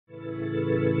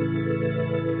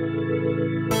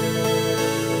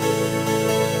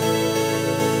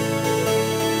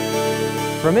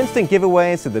From instant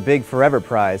giveaways to the big forever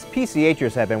prize,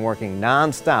 PCHers have been working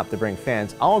non-stop to bring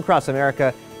fans all across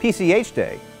America PCH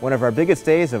Day, one of our biggest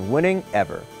days of winning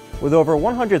ever. With over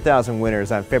 100,000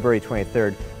 winners on February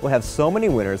 23rd, we'll have so many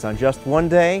winners on just one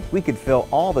day, we could fill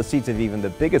all the seats of even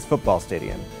the biggest football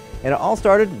stadium. And it all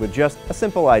started with just a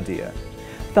simple idea.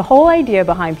 The whole idea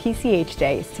behind PCH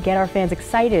Day is to get our fans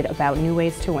excited about new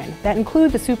ways to win. That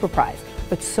include the Super Prize,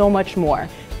 but so much more,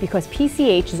 because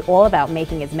PCH is all about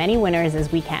making as many winners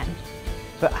as we can.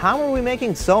 But how are we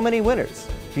making so many winners?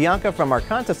 Bianca from our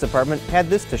contest department had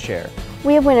this to share.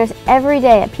 We have winners every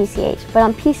day at PCH, but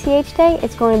on PCH Day,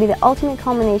 it's going to be the ultimate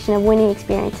culmination of winning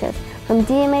experiences. From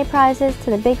DMA prizes to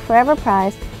the big forever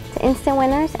prize to instant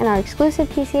winners and our exclusive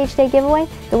PCH Day giveaway,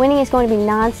 the winning is going to be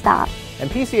non-stop. And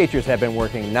PCHers have been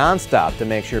working non-stop to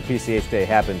make sure PCH Day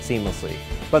happens seamlessly.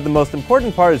 But the most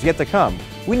important part is yet to come.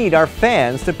 We need our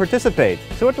fans to participate.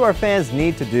 So what do our fans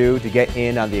need to do to get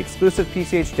in on the exclusive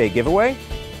PCH Day giveaway?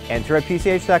 Enter at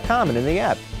PCH.com and in the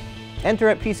app. Enter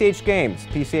at PCH Games,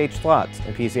 PCH Slots,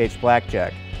 and PCH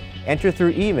Blackjack. Enter through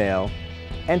email.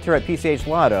 Enter at PCH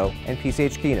Lotto and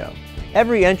PCH Keno.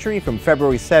 Every entry from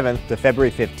February 7th to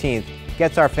February 15th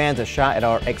gets our fans a shot at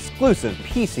our exclusive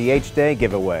PCH Day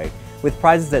giveaway, with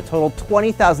prizes that total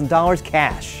 $20,000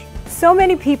 cash. So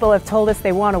many people have told us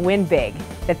they want to win big,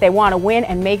 that they want to win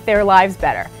and make their lives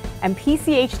better. And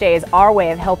PCH Day is our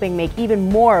way of helping make even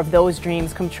more of those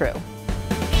dreams come true.